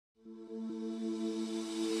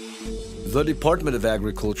The Department of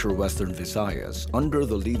Agriculture Western Visayas, under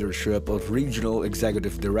the leadership of Regional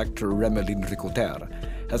Executive Director Remelin Ricoter,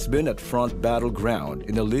 has been at front battleground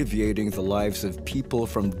in alleviating the lives of people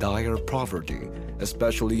from dire poverty,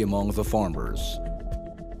 especially among the farmers.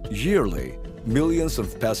 Yearly, millions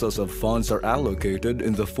of pesos of funds are allocated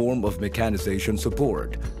in the form of mechanization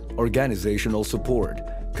support, organizational support,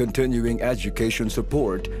 continuing education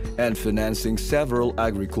support, and financing several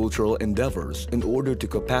agricultural endeavors in order to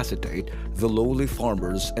capacitate the lowly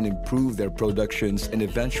farmers and improve their productions and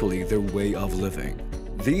eventually their way of living.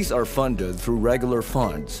 These are funded through regular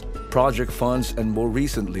funds, project funds, and more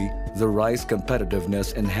recently, the Rice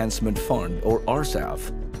Competitiveness Enhancement Fund, or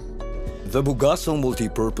RCEF. The Bugasong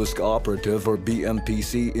Multipurpose Cooperative, or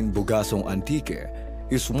BMPC, in Bugasong Antique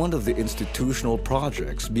is one of the institutional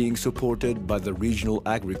projects being supported by the Regional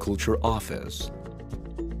Agriculture Office.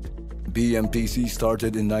 BMPC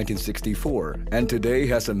started in 1964 and today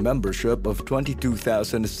has a membership of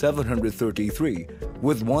 22,733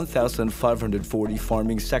 with 1,540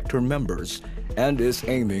 farming sector members and is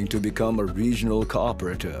aiming to become a regional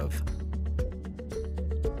cooperative.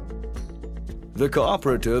 The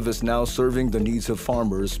cooperative is now serving the needs of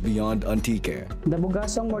farmers beyond Antique. The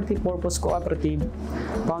Bugasong Multipurpose Cooperative,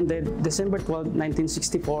 founded December 12,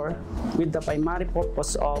 1964, with the primary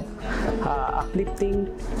purpose of uplifting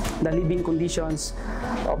the living conditions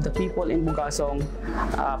of the people in Bugasong,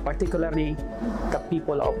 particularly the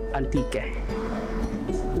people of Antique.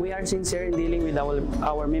 We are sincere in dealing with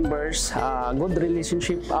our members, good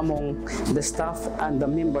relationship among the staff and the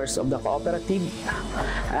members of the cooperative,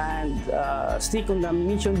 and stick on the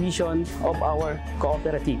mission vision of our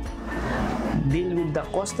cooperative. Deal with the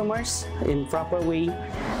customers in proper way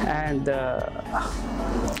and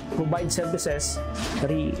provide services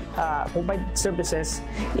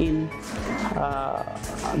in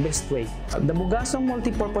best way. The Bugasong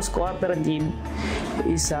Multipurpose Cooperative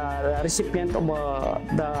is a recipient of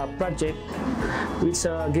the project which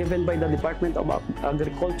given by the Department of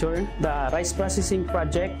Agriculture, the rice processing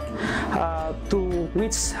project, to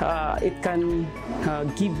which it can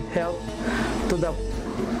give help to the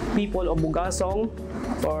people of Bugasong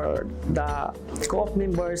or the co-op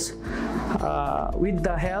members with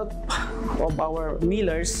the help of our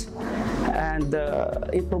millers, and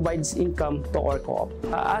it provides income to our co-op.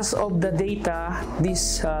 As of the data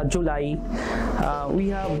this July, we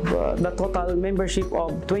have the total membership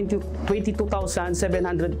of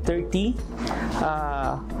 22,730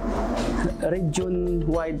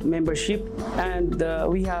 region-wide membership, and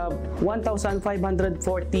we have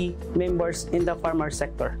 1,540 members in the farmer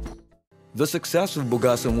sector. The success of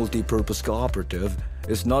Bugasong Multipurpose Cooperative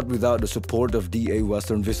is not without the support of DA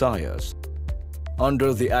Western Visayas.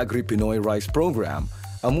 Under the Agri-Pinoy Rice Program,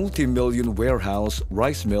 a multi-million warehouse,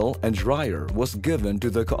 rice mill, and dryer was given to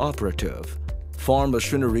the cooperative. Farm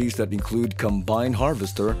machineries that include combine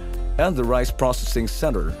harvester and the rice processing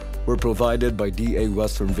center were provided by DA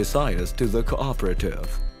Western Visayas to the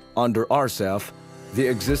cooperative. Under RCEF, the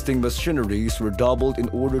existing machineries were doubled in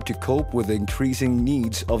order to cope with the increasing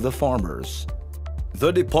needs of the farmers.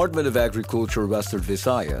 The Department of Agriculture Western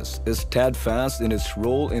Visayas is steadfast in its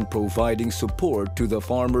role in providing support to the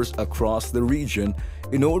farmers across the region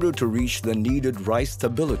in order to reach the needed rice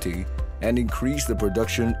stability and increase the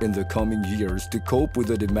production in the coming years to cope with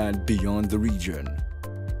the demand beyond the region.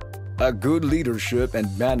 A good leadership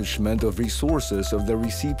and management of resources of the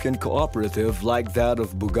recipient cooperative like that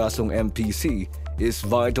of Bugasong MPC is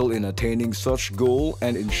vital in attaining such goal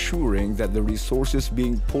and ensuring that the resources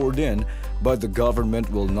being poured in by the government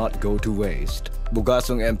will not go to waste.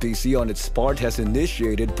 Bugasong MPC on its part has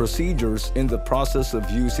initiated procedures in the process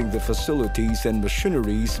of using the facilities and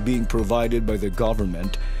machineries being provided by the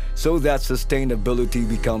government so that sustainability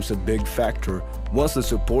becomes a big factor once the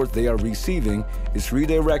support they are receiving is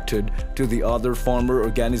redirected to the other farmer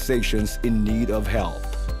organizations in need of help.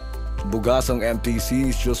 Bugasong MPC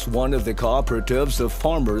is just one of the cooperatives of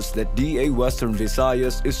farmers that DA Western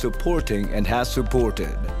Visayas is supporting and has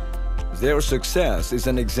supported. Their success is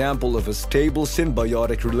an example of a stable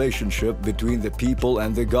symbiotic relationship between the people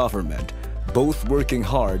and the government, both working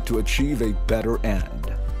hard to achieve a better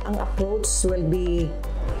end. Ang approach will be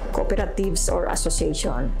cooperatives or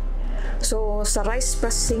association. So sa Rice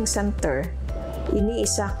Processing Center,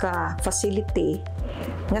 iniisa ka facility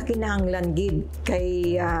nga kinahanglan gid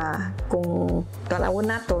kay kung tanawon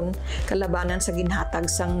naton kalabanan sa ginhatag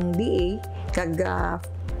sang DA kag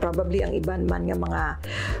probably ang iban man nga mga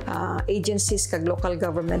agencies kag local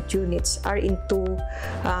government units are into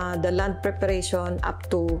the land preparation up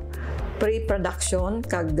to pre-production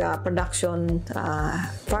kag production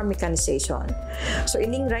farm mechanization. So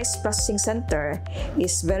ining rice processing center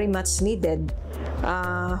is very much needed.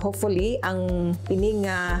 Hopefully ang ining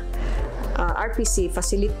RPC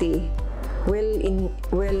facility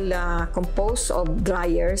will compose of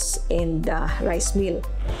dryers and rice mill.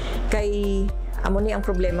 Kay amo ni ang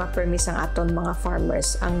problema permis ang aton mga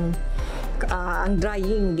farmers ang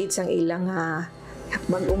drying gid sang ilang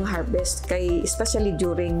bag-ong harvest kay especially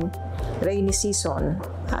during rainy season.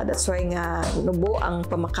 That's why nga nubo ang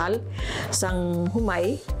pamakal sang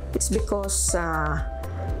humay. It's because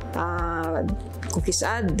kung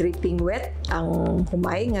kisa dripping wet ang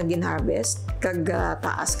humay nga ginharvest kag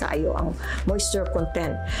taas kaayo ang moisture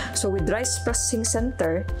content. So with rice processing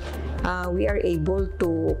center, we are able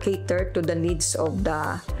to cater to the needs of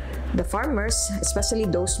the farmers, especially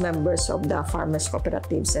those members of the farmers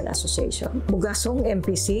cooperatives and association. Bugasong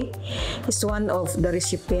MPC is one of the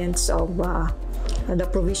recipients of the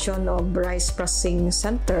provision of rice processing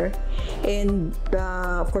center, and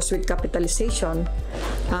of course with capitalization,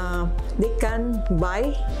 they can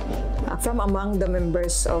buy from among the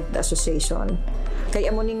members of the association.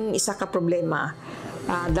 Kaya amo ning isa ka problema,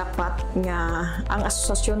 dapat nga ang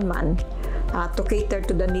asosasyon man to cater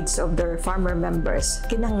to the needs of their farmer members,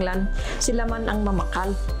 kinahanglan sila man ang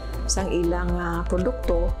mamakal sang ilang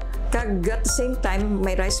produkto, kag at the same time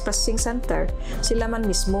may rice processing center, sila man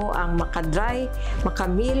mismo ang makadry,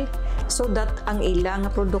 makamill, so that ang ilang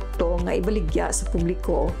produkto nga ibaligya sa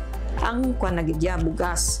publiko ang kuanagidya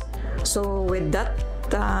bugas. So with that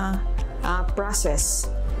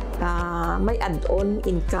process, may add-on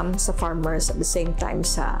income sa farmers at the same time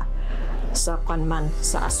sa kanman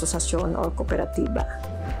sa asosasyon or kooperatiba.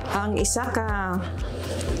 Ang isa ka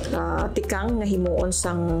tikang nga himuon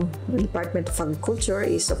sang Department of Agriculture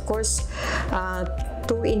is of course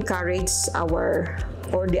to encourage our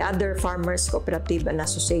or the other farmers cooperative and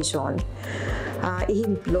association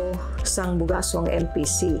ihimplo sang bugasong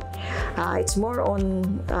MPC. It's more on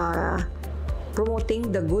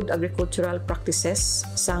promoting the good agricultural practices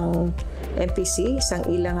sang MPC, sang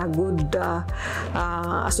ilang good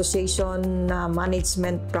association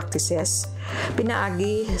management practices.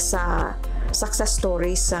 Pinaagi sa success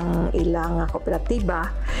stories sang ilang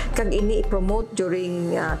kooperatiba, kag ini i-promote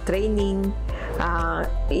during training.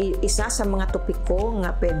 Isa sa mga topiko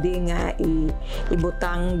nga pwede nga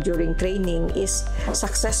ibutang during training is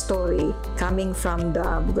success story coming from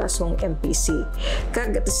the bugasong MPC.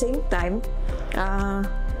 Kag at the same time,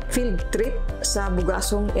 field trip sa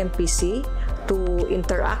bugasong MPC to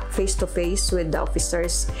interact face-to-face with the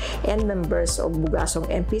officers and members of bugasong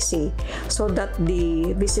MPC, so that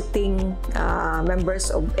the visiting members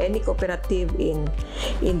of any cooperative in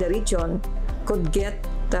the region could get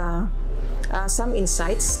some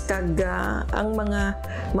insights kag ang mga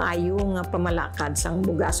maayong pamalakad sang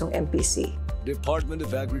bugasong MPC. Department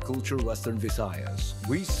of Agriculture, Western Visayas.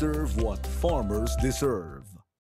 We serve what farmers deserve.